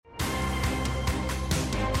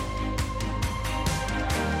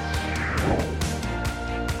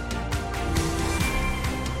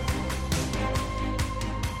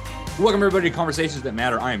Welcome, everybody, to Conversations That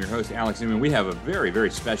Matter. I am your host, Alex Newman. We have a very, very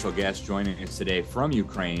special guest joining us today from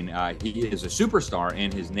Ukraine. He is a superstar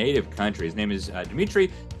in his native country. His name is Dmitry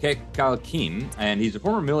Kekalkin, and he's a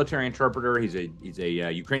former military interpreter. He's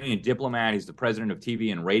a Ukrainian diplomat. He's the president of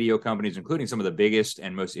TV and radio companies, including some of the biggest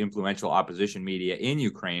and most influential opposition media in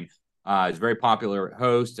Ukraine. He's a very popular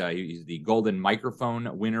host. He's the Golden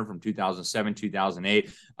Microphone winner from 2007,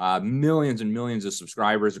 2008. Millions and millions of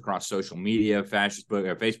subscribers across social media,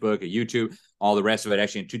 Facebook, YouTube, all the rest of it.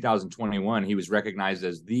 Actually, in 2021, he was recognized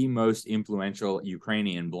as the most influential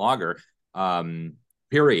Ukrainian blogger,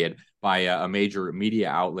 period, by a major media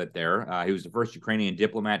outlet there. He was the first Ukrainian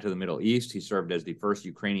diplomat to the Middle East. He served as the first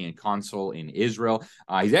Ukrainian consul in Israel.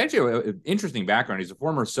 He's actually an interesting background. He's a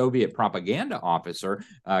former Soviet propaganda officer,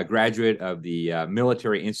 graduate of the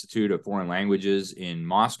Military Institute of Foreign Languages in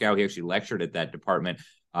Moscow. He actually lectured at that department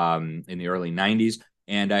in the early 90s.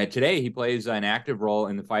 And today he plays an active role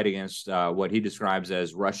in the fight against what he describes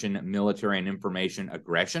as Russian military and information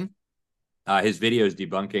aggression. His videos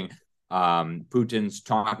debunking Putin's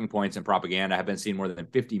talking points and propaganda have been seen more than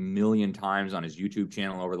 50 million times on his YouTube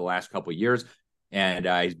channel over the last couple of years. And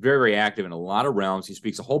he's very, very active in a lot of realms. He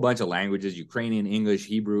speaks a whole bunch of languages: Ukrainian, English,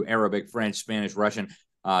 Hebrew, Arabic, French, Spanish, Russian.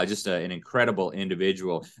 Just an incredible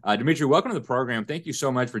individual. Dmitry, welcome to the program. Thank you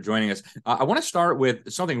so much for joining us. I want to start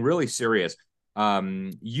with something really serious.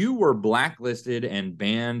 You were blacklisted and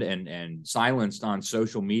banned and silenced on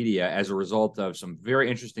social media as a result of some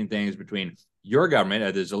very interesting things between your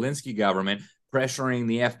government, the Zelensky government, pressuring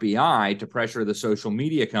the FBI to pressure the social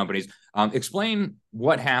media companies. Explain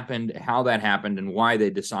what happened, how that happened, and why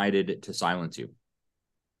they decided to silence you.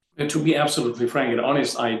 And to be absolutely frank and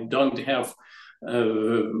honest, I don't have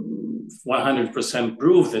 100%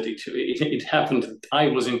 proof that it happened. I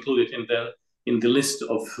was included in the list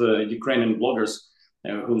of Ukrainian bloggers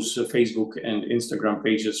whose Facebook and Instagram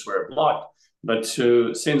pages were blocked. But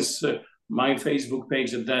since my Facebook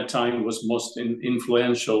page at that time was most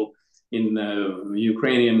influential in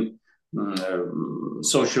Ukrainian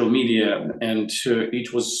social media, and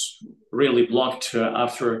it was really blocked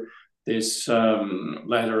after this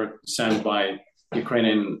letter sent by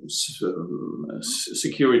Ukrainian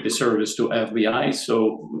security service to FBI.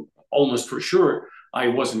 So almost for sure, I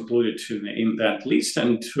was included in that list,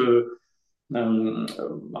 and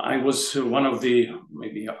I was one of the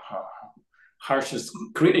maybe harshest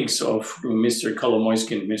critics of Mr.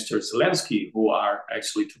 Kolomoisky and Mr. Zelensky, who are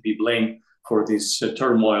actually to be blamed for this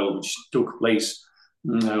turmoil which took place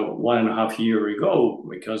 1.5 years ago,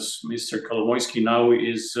 because Mr. Kolomoisky now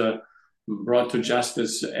is brought to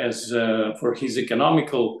justice as for his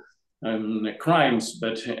economical crimes,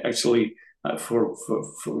 but actually, for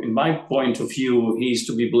in my point of view, he is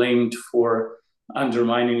to be blamed for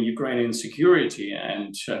undermining Ukrainian security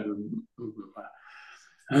and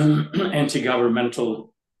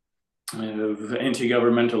anti-governmental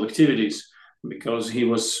activities, because he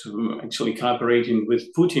was actually cooperating with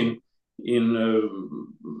Putin in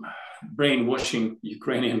brainwashing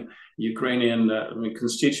Ukrainian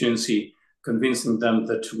constituency, convincing them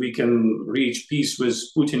that we can reach peace with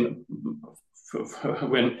Putin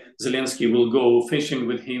when Zelensky will go fishing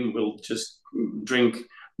with him. We'll just drink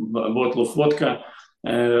a bottle of vodka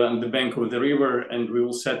on the bank of the river, and we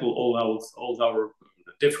will settle all our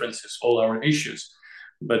differences, all our issues.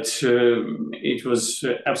 But it was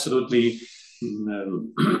absolutely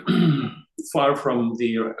far from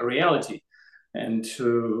the reality. And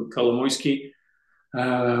Kolomoisky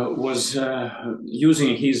was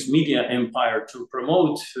using his media empire to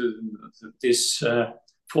promote this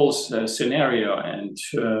false scenario, and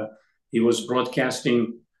he was broadcasting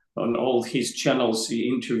on all his channels the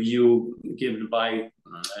interview given by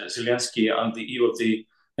Zelensky on the eve of the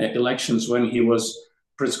elections, when he was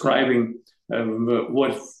prescribing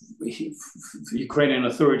what Ukrainian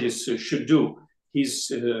authorities should do. He's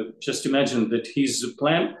just imagine that his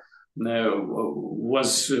plan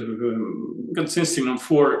was consisting of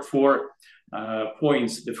four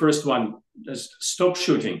points. The first one is stop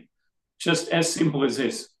shooting. Just as simple as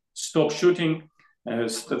this: stop shooting.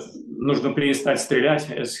 Нужно перестать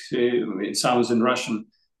стрелять, as it sounds in Russian.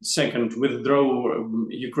 Second, withdraw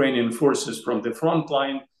Ukrainian forces from the front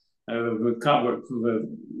line,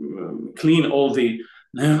 clean all the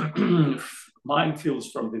minefields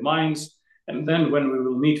from the mines, and then when we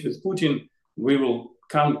will meet with Putin, we will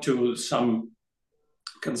come to some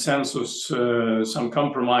consensus, some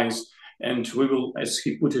compromise, and we will, as he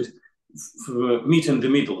put it, meet in the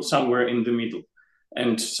middle, somewhere in the middle.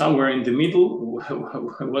 And somewhere in the middle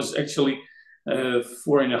was actually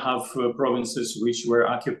 4.5 provinces which were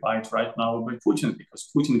occupied right now by Putin, because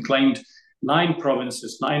Putin claimed 9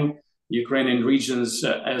 provinces, 9 Ukrainian regions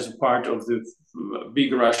as part of the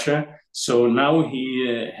big Russia. So now he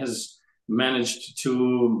has managed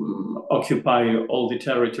to occupy all the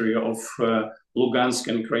territory of Lugansk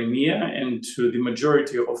and Crimea, and to the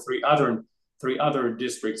majority of three other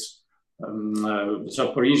districts,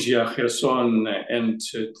 Zaporizhia, Kherson, and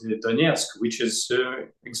Donetsk, which is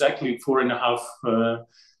exactly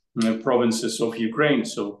 4.5 provinces of Ukraine.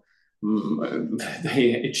 So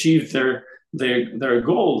they achieved their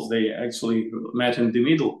goals. They actually met in the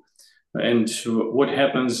middle. And what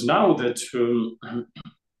happens now that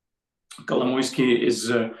Kolomoisky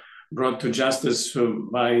is brought to justice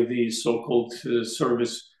by the so-called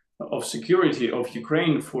Service of Security of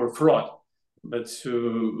Ukraine for fraud. But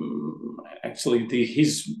actually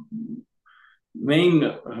his main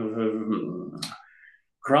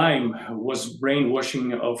crime was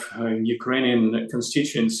brainwashing of Ukrainian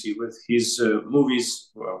constituency with his movies.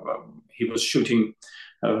 He was shooting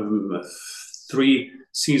 3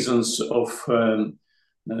 seasons of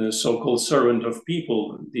so-called Servant of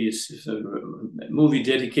People, this movie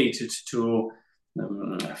dedicated to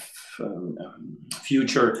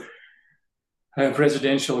future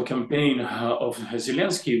presidential campaign of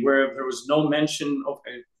Zelensky, where there was no mention of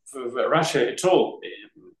Russia at all.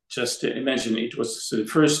 Just imagine, it was the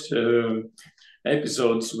first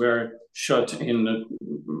episodes were shot in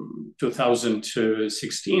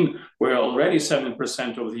 2016, where already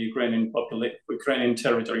 7% of the Ukrainian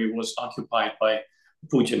territory was occupied by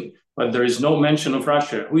Putin. But there is no mention of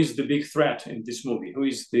Russia. Who is the big threat in this movie? Who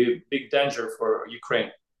is the big danger for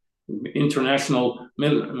Ukraine? International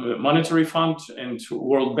Monetary Fund and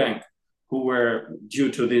World Bank, who were, due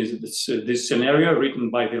to this scenario written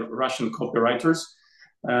by the Russian copywriters,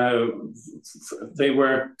 they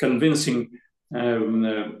were convincing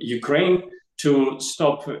Ukraine to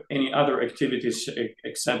stop any other activities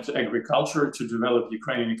except agriculture, to develop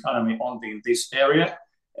Ukrainian economy only in this area,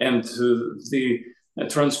 and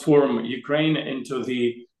transform Ukraine into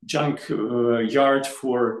the junk yard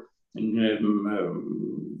for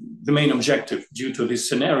the main objective. Due to this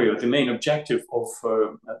scenario, the main objective of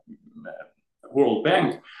World Bank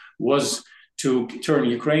was to turn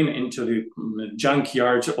Ukraine into the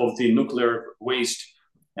junkyard of the nuclear waste.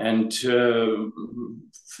 And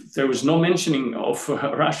there was no mentioning of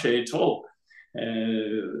Russia at all.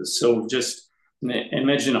 So just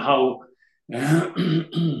imagine how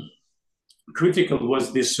critical was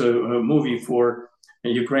this movie for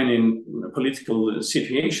Ukrainian political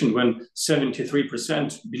situation, when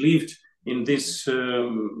 73% believed in this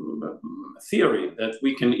theory that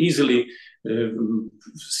we can easily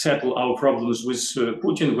settle our problems with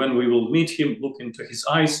Putin when we will meet him, look into his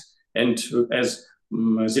eyes. And as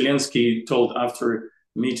Zelensky told after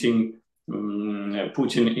meeting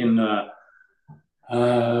Putin in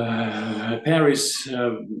Paris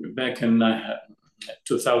back in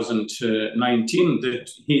 2019, that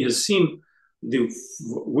he has seen the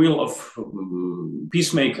will of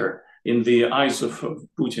peacemaker in the eyes of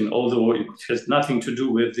Putin, although it has nothing to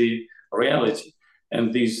do with the reality.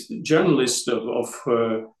 And these journalists of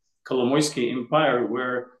Kolomoisky Empire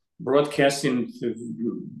were broadcasting the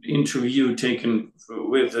interview taken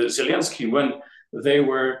with Zelensky when they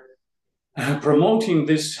were promoting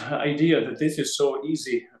this idea that this is so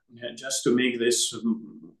easy just to make this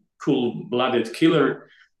cool-blooded killer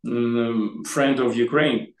friend of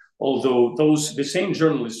Ukraine. Although the same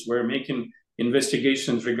journalists were making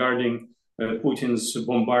investigations regarding Putin's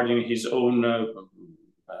bombarding his own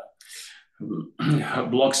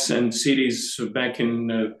blocks and cities back in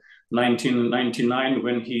 1999,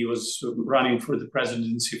 when he was running for the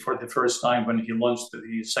presidency for the first time, when he launched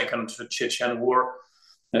the second Chechen war.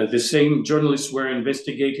 The same journalists were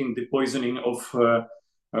investigating the poisoning of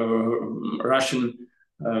Russian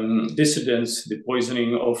dissidents, the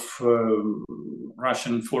poisoning of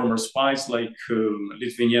Russian former spies like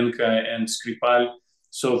Litvinenko and Skripal.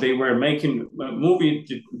 So they were making a movie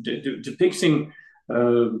depicting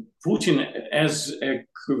Putin as a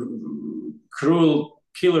cruel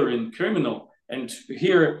killer and criminal. And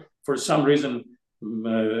here, for some reason,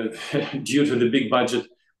 due to the big budget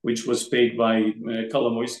which was paid by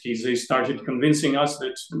Kolomoisky, they started convincing us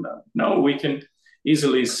that no, we can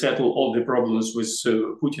easily settle all the problems with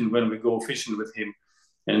Putin when we go fishing with him,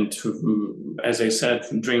 and as I said,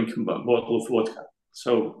 drink a bottle of vodka.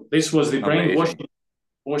 So this was the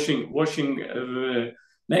brainwashing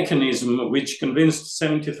mechanism which convinced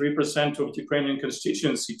 73% of the Ukrainian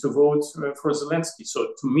constituency to vote for Zelensky.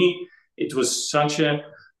 So to me, it was such a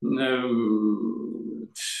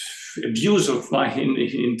abuse of my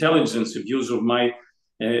intelligence, abuse of my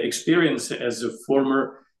experience as a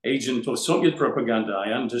former agent of Soviet propaganda.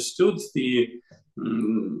 I understood the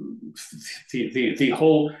the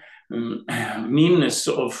whole meanness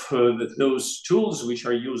of those tools which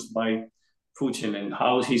are used by Putin and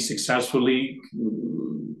how he successfully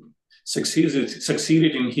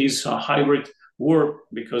succeeded in his hybrid war,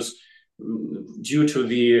 because due to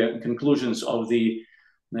the conclusions of the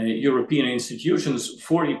European institutions,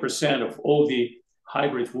 40% of all the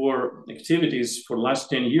hybrid war activities for the last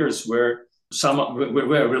 10 years were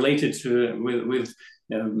related with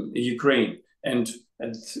Ukraine. And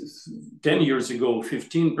 10 years ago,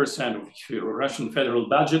 15% of the Russian federal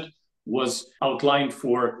budget was outlined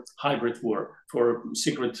for hybrid war, for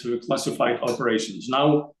secret classified operations.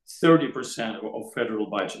 Now, 30% of federal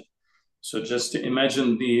budget. So just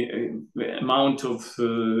imagine the amount of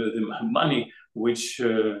the money which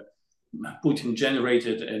Putin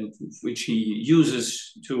generated and which he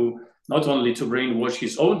uses to not only to brainwash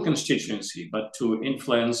his own constituency, but to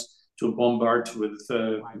influence, to bombard with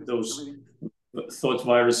those thought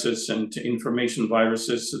viruses and information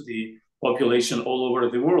viruses the population all over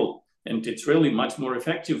the world. And it's really much more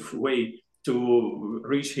effective way to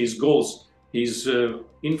reach his goals. His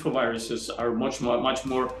infoviruses are much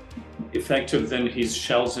more effective than his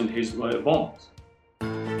shells and his bombs.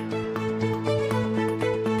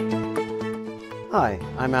 Hi,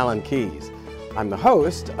 I'm Alan Keyes. I'm the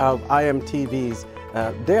host of IMTV's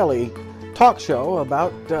daily talk show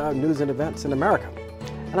about news and events in America.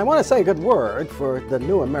 And I want to say a good word for the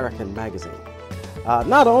New American magazine.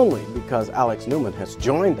 Not only because Alex Newman has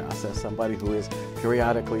joined us as somebody who is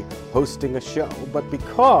periodically hosting a show, but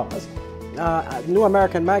because New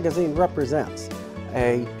American magazine represents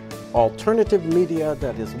a alternative media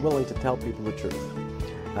that is willing to tell people the truth.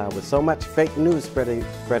 With so much fake news spreading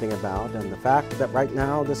about, and the fact that right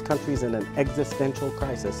now this country is in an existential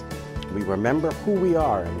crisis, we remember who we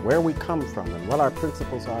are and where we come from and what our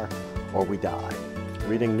principles are, or we die.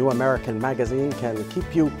 Reading New American magazine can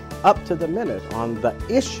keep you up to the minute on the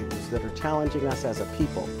issues that are challenging us as a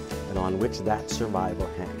people and on which that survival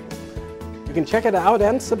hangs. You can check it out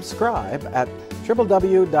and subscribe at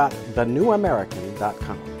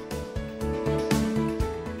www.thenewamerican.com.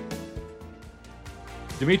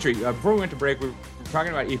 Dmitry, before we went to break, we were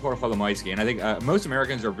talking about Ihor Kolomoisky, and I think most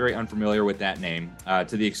Americans are very unfamiliar with that name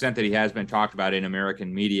to the extent that he has been talked about in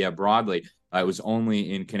American media broadly. It was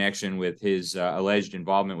only in connection with his alleged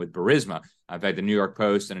involvement with Burisma. In fact, the New York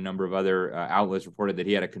Post and a number of other outlets reported that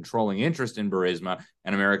he had a controlling interest in Burisma,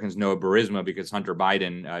 and Americans know of Burisma because Hunter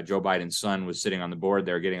Biden, Joe Biden's son, was sitting on the board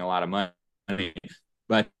there getting a lot of money.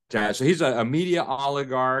 But so he's a media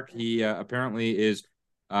oligarch. He apparently is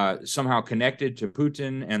somehow connected to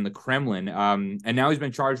Putin and the Kremlin. And now he's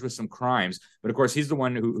been charged with some crimes. But of course, he's the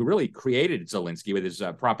one who really created Zelensky with his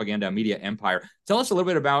propaganda media empire. Tell us a little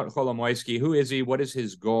bit about Kolomoisky. Who is he? What is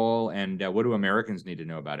his goal? And what do Americans need to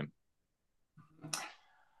know about him?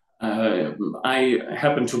 I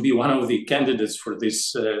happen to be one of the candidates for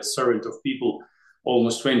this servant of people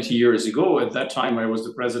almost 20 years ago. At that time, I was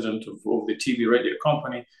the president of the TV radio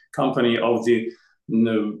company of the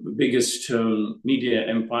biggest media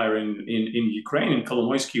empire in Ukraine. And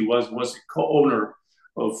Kolomoisky was a co-owner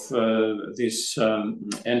of this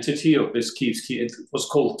entity, of this it was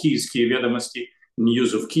called Kievskie Vedomosti,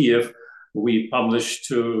 News of Kiev. We published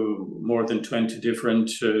more than 20 different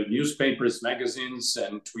newspapers, magazines,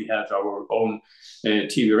 and we had our own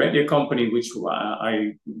TV radio company, which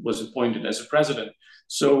I was appointed as a president.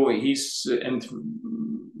 So and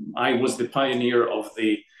I was the pioneer of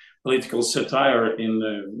the political satire in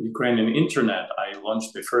the Ukrainian internet. I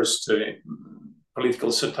launched the first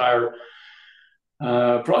political satire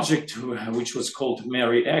project, which was called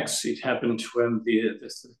Mary X. It happened when the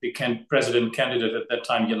president candidate at that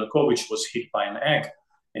time, Yanukovych, was hit by an egg,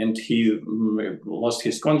 and he lost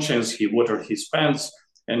his conscience. He watered his pants,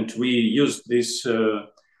 and we used this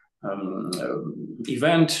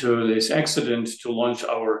event, this accident, to launch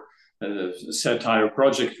our satire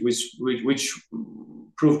project, which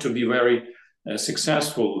proved to be very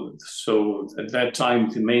successful. So at that time,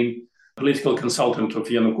 the main political consultant of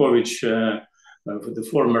Yanukovych, the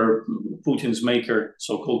former Putin's maker,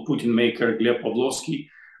 so-called Putin maker, Gleb Pavlovsky,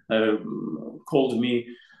 called me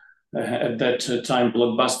at that time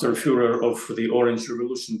blockbuster Führer of the Orange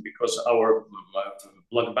Revolution, because our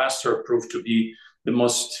blockbuster proved to be the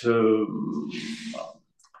most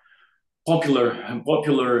popular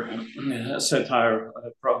satire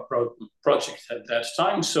project at that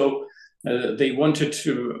time. So they wanted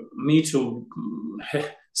me to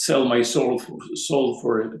sell my soul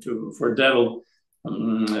for devil,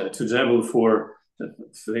 to devil for,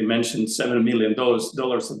 they mentioned $7 million at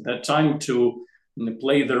that time, to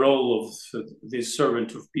play the role of this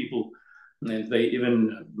servant of people And they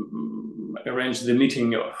even arranged the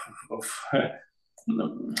meeting of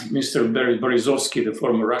Mr. Berezovsky, the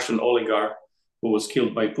former Russian oligarch who was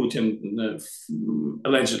killed by Putin,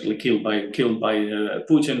 allegedly killed by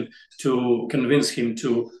Putin, to convince him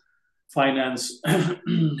to finance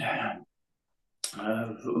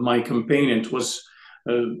my campaign. It was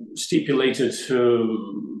stipulated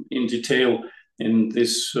in detail in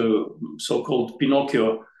this so-called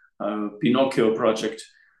Pinocchio project.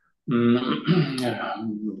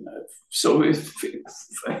 So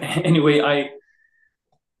anyway,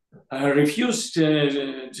 I refused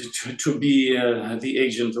to be the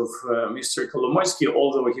agent of Mr. Kolomoisky,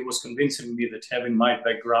 although he was convincing me that having my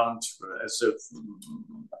background as a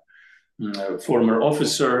former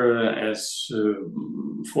officer, as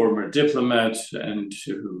former diplomat, and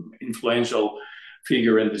influential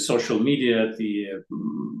figure in the social media, the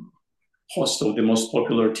host of the most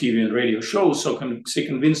popular TV and radio shows. So she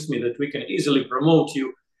convinced me that we can easily promote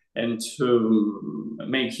you and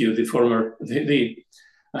make you the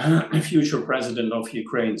future president of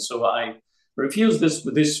Ukraine. So I refused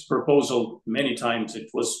this proposal many times. It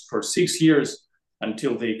was for 6 years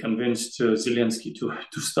until they convinced Zelensky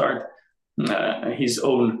to start his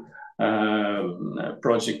own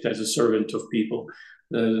project as a servant of people.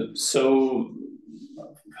 So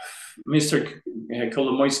Mr.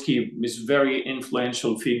 Kolomoisky is a very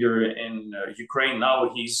influential figure in Ukraine. Now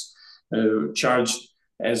he's charged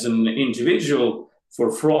as an individual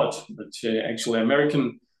for fraud, but actually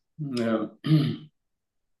American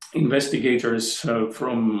investigators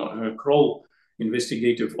from Kroll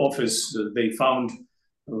Investigative Office, they found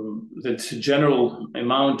that general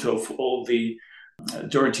amount of all the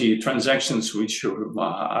dirty transactions, which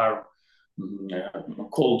are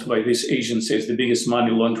called by this agency as the biggest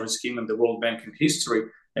money laundering scheme in the World Bank in history,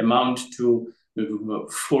 amount to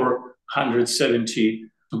 $470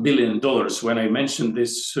 billion. When I mentioned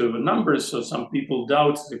this numbers, so some people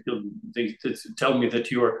doubt. They tell me that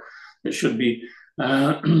you should be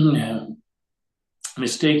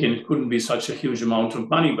mistaken. It couldn't be such a huge amount of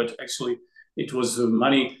money, but actually it was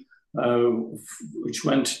money which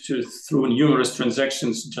went through numerous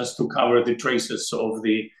transactions just to cover the traces of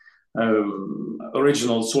the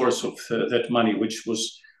original source of that money, which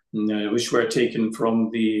were taken from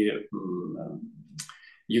the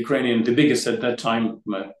Ukrainian, the biggest at that time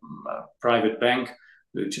private bank,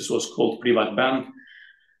 which was called Privatbank,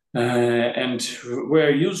 and were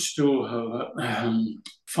used to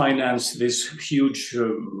finance this huge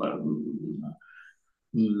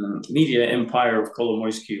media empire of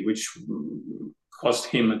Kolomoisky, which cost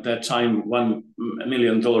him at that time $1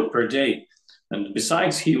 million per day. And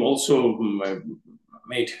besides, he also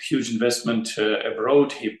made huge investment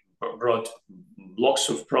abroad. He brought blocks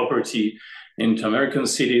of property into American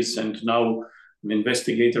cities, and now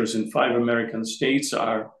investigators in 5 American states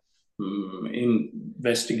are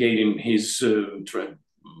investigating his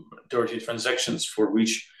dirty transactions, for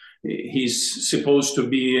which he's supposed to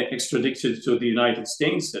be extradited to the United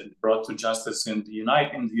States and brought to justice in the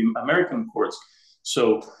American courts.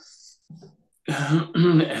 So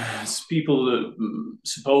people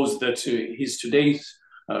suppose that his today's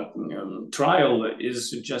trial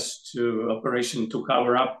is just operation to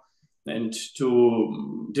cover up and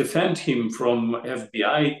to defend him from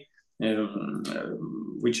FBI,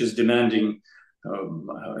 which is demanding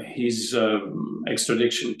his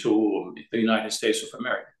extradition to the United States of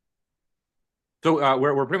America. So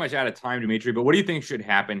we're pretty much out of time, Dmitry, but what do you think should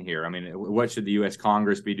happen here? I mean, what should the U.S.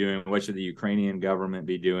 Congress be doing? What should the Ukrainian government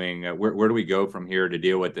be doing? Where do we go from here to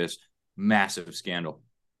deal with this massive scandal?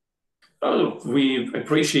 We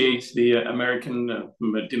appreciate the American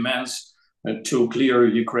demands to clear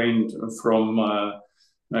Ukraine from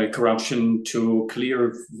corruption, to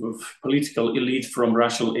clear political elite from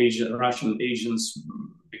Russian agents,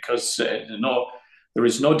 because there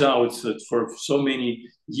is no doubt that for so many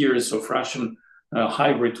years of Russian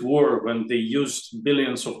hybrid war, when they used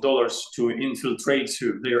billions of dollars to infiltrate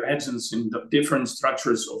their agents in the different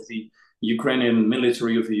structures of the Ukrainian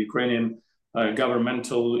military, of the Ukrainian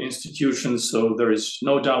governmental institutions. So there is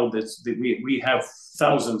no doubt that we have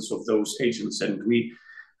thousands of those agents, and we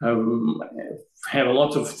have a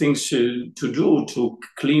lot of things to do to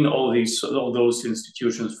clean all those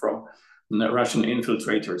institutions from Russian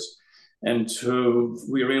infiltrators. And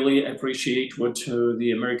we really appreciate what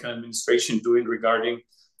the American administration doing regarding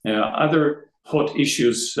other hot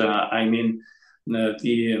issues. I mean, the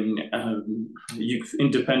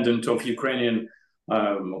independent of Ukrainian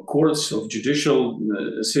courts, of judicial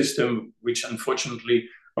system, which unfortunately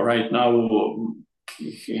right now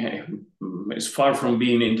is far from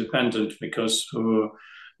being independent, because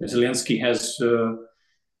Zelensky has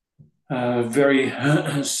very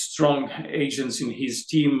strong agents in his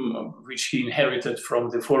team, which he inherited from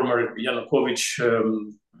the former Yanukovych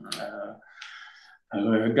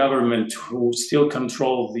government, who still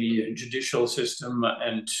control the judicial system,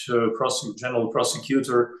 and general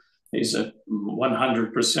prosecutor is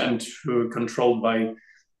 100% controlled by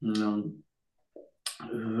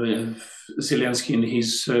Zelensky and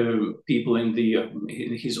his people in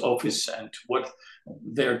his office. And what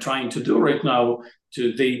they're trying to do right now,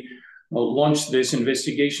 they launched this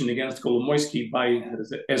investigation against Kolomoisky by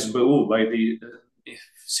the SBU, by the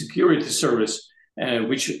security service,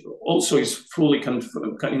 which also is fully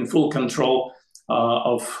in full control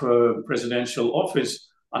of presidential office,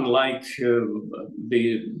 unlike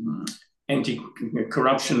the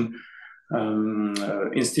anti-corruption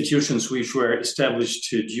institutions which were established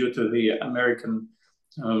due to the American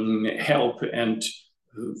help. And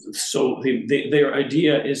so their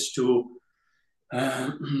idea is to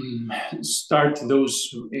start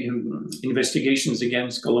those investigations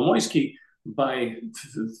against Kolomoisky by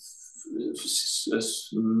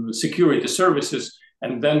security services,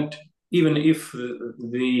 and then even if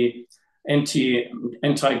the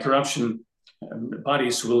anti-corruption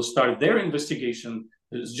bodies will start their investigation,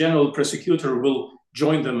 the general prosecutor will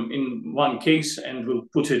join them in one case and will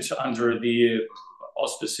put it under the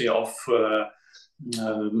auspice of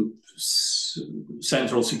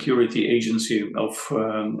Central Security Agency of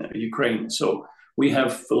Ukraine. So we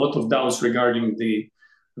have a lot of doubts regarding the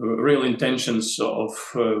real intentions of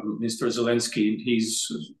Mr. Zelensky.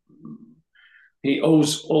 He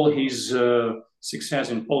owes all his success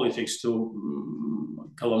in politics to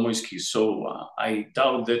Kolomoisky. So I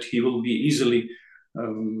doubt that he will be easily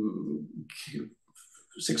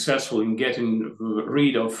successful in getting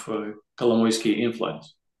rid of Kolomoisky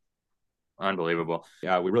influence. Unbelievable.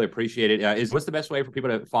 We really appreciate it. What's the best way for people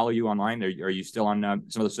to follow you online? Are you still on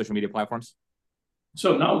some of the social media platforms?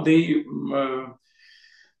 So now they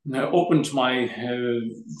opened my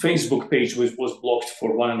Facebook page, which was blocked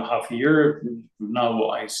for 1.5 years. Now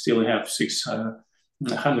I still have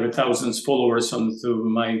 600,000 followers on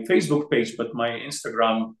my Facebook page, but my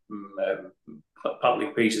Instagram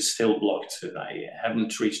public page is still blocked. I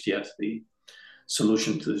haven't reached yet the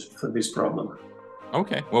solution for this problem.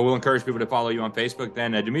 Okay. Well, we'll encourage people to follow you on Facebook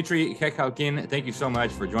then. Dmitry Kekhalkin, thank you so much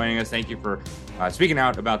for joining us. Thank you for speaking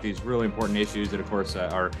out about these really important issues that, of course,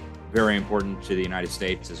 are very important to the United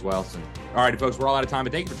States as well. So, all right, folks, we're all out of time,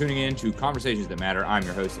 but thank you for tuning in to Conversations That Matter. I'm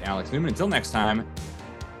your host, Alex Newman. Until next time,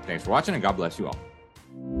 thanks for watching, and God bless you all.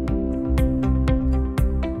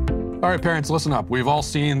 All right, parents, listen up. We've all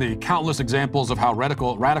seen the countless examples of how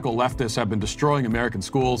radical leftists have been destroying American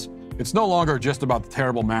schools. It's no longer just about the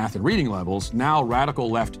terrible math and reading levels. Now, radical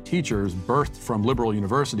left teachers birthed from liberal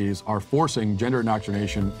universities are forcing gender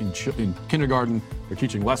indoctrination in kindergarten. They're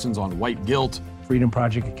teaching lessons on white guilt. Freedom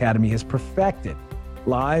Project Academy has perfected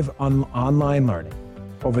live online learning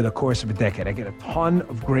over the course of a decade. I get a ton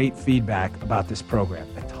of great feedback about this program,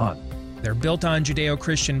 a ton. They're built on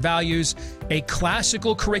Judeo-Christian values, a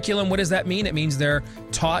classical curriculum. What does that mean? It means they're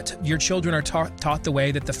taught, your children are taught the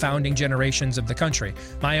way that the founding generations of the country.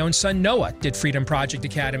 My own son Noah did Freedom Project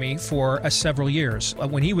Academy for several years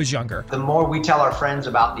when he was younger. The more we tell our friends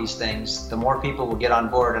about these things, the more people will get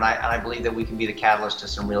on board, and I believe that we can be the catalyst to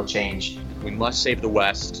some real change. We must save the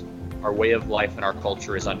West. Our way of life and our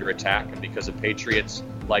culture is under attack, and because of patriots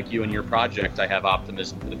like you and your project, I have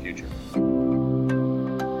optimism for the future.